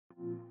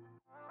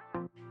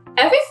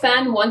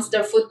fan wants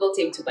their football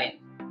team to win.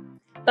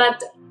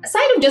 But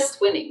aside of just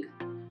winning,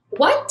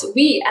 what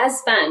we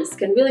as fans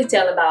can really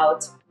tell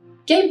about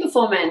game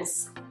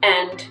performance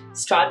and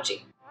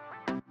strategy.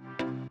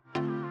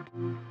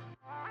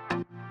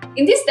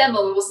 In this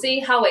demo, we will see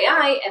how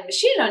AI and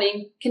machine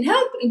learning can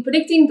help in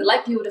predicting the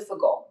likelihood of a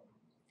goal.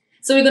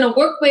 So we're going to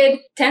work with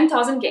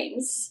 10,000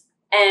 games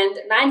and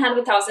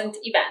 900,000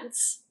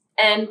 events.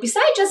 And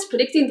besides just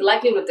predicting the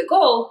likelihood of the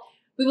goal,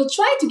 we will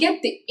try to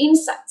get the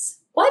insights.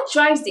 What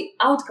drives the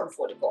outcome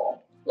for the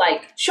goal,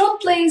 like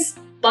short plays,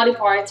 body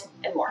part,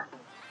 and more.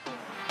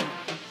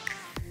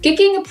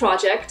 Kicking a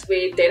project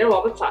with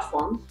DataRobot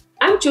platform,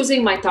 I'm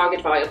choosing my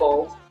target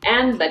variable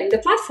and letting the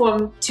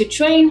platform to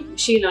train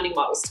machine learning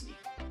models to me.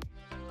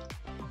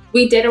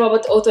 With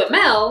DataRobot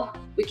AutoML,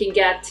 we can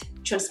get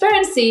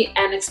transparency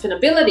and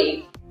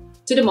explainability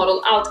to the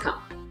model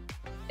outcome.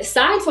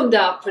 Aside from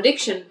the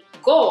prediction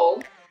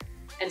goal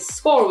and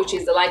score, which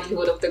is the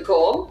likelihood of the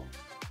goal,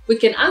 we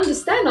can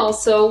understand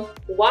also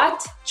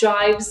what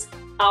drives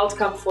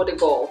outcome for the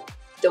goal,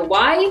 the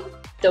why,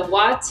 the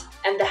what,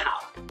 and the how.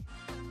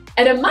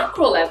 At a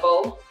macro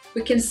level,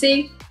 we can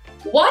see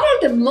what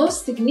are the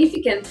most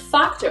significant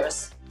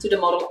factors to the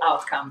model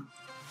outcome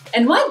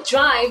and what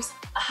drives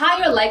a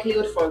higher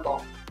likelihood for a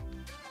goal.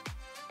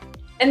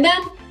 And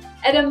then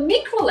at a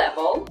micro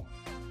level,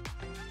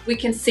 we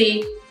can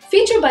see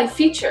feature by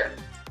feature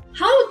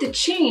how the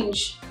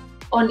change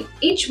on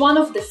each one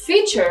of the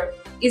feature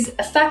is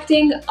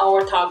affecting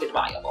our target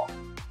variable.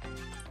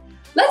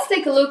 Let's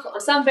take a look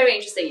on some very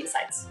interesting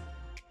insights.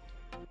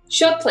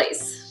 Short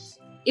plays.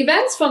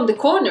 Events from the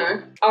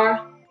corner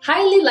are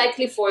highly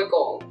likely for a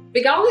goal,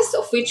 regardless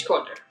of which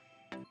corner.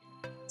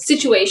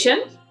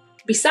 Situation.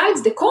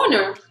 Besides the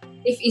corner,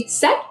 if it's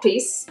set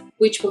piece,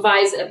 which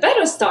provides a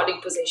better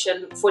starting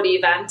position for the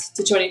event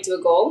to turn into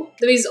a goal,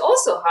 there is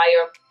also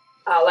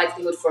higher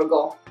likelihood for a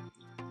goal.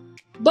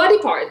 Body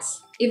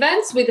parts.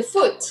 Events with the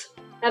foot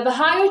have a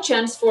higher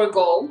chance for a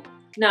goal.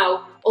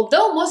 Now,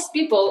 although most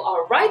people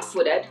are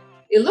right-footed,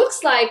 it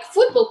looks like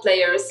football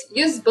players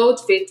use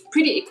both feet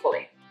pretty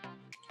equally.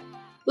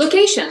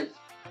 Location.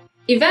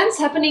 Events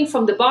happening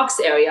from the box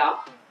area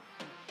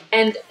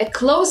and a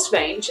close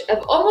range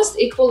have almost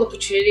equal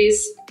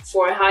opportunities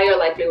for a higher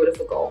likelihood of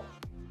a goal.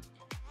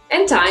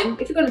 And time,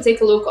 if you're going to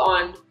take a look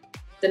on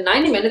the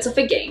 90 minutes of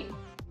a game,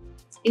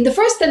 in the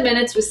first 10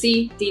 minutes we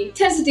see the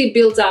intensity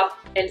builds up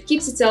and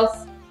keeps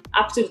itself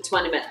up to the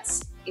 20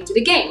 minutes into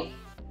the game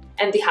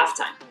and the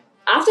halftime.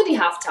 After the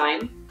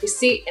halftime, we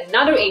see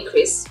another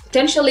increase,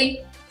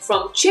 potentially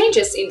from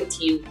changes in the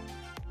team,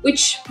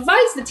 which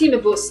provides the team a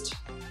boost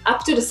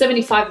up to the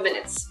 75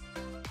 minutes.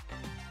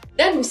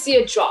 Then we see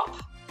a drop,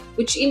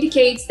 which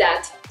indicates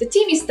that the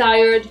team is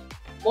tired,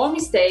 more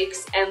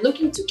mistakes, and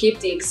looking to keep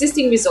the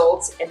existing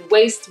results and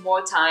waste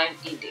more time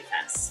in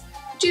defense,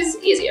 which is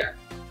easier.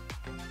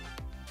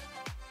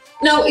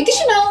 Now,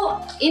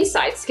 additional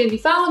insights can be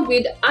found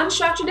with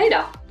unstructured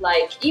data,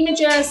 like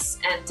images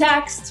and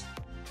text.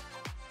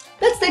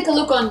 Let's take a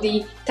look on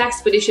the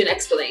text prediction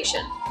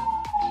explanation.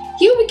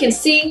 Here we can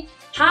see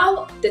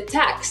how the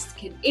text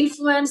can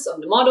influence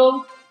on the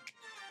model,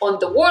 on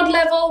the word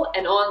level,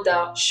 and on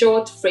the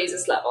short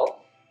phrases level.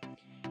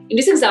 In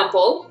this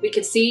example, we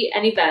can see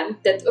an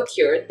event that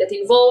occurred that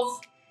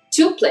involved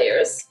two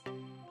players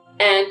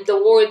and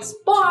the words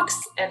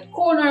box and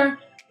corner,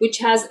 which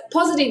has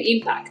positive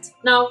impact.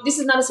 Now, this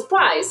is not a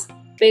surprise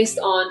based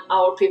on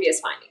our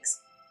previous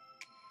findings.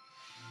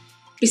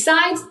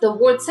 Besides the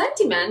word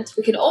sentiment,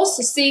 we can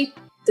also see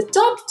the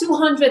top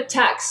 200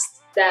 texts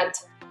that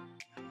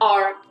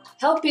are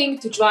helping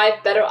to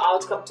drive better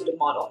outcome to the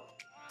model.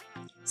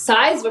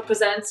 Size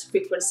represents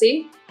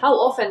frequency, how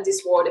often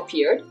this word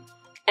appeared,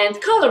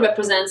 and color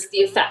represents the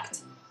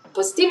effect,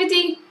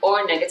 positivity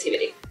or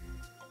negativity.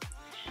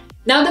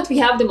 Now that we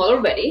have the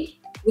model ready,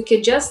 we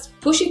can just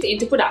push it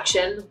into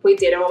production with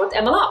DataRobot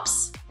ML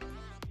apps.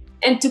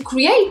 And to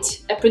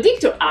create a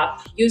predictor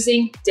app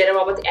using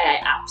DataRobot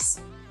AI apps.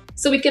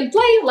 So we can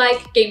play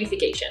like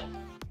gamification.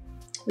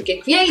 We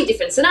can create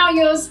different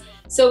scenarios,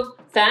 so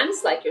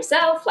fans like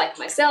yourself, like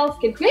myself,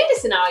 can create a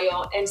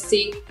scenario and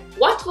see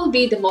what will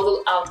be the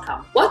model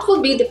outcome, what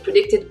will be the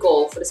predicted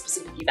goal for the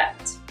specific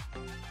event.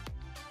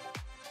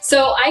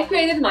 So I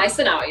created my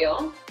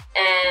scenario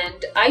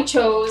and I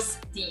chose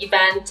the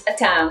event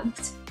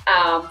attempt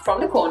from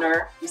the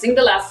corner using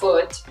the left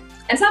foot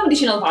and some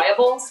additional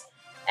variables,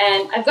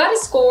 and I've got a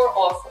score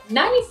of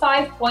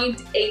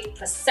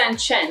 95.8%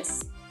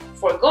 chance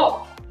for a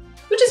goal,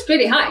 which is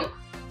pretty high.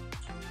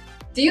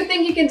 Do you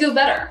think you can do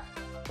better?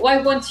 Why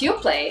won't you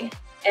play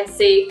and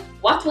see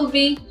what will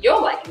be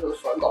your likelihood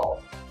for a goal?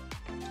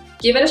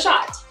 Give it a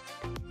shot.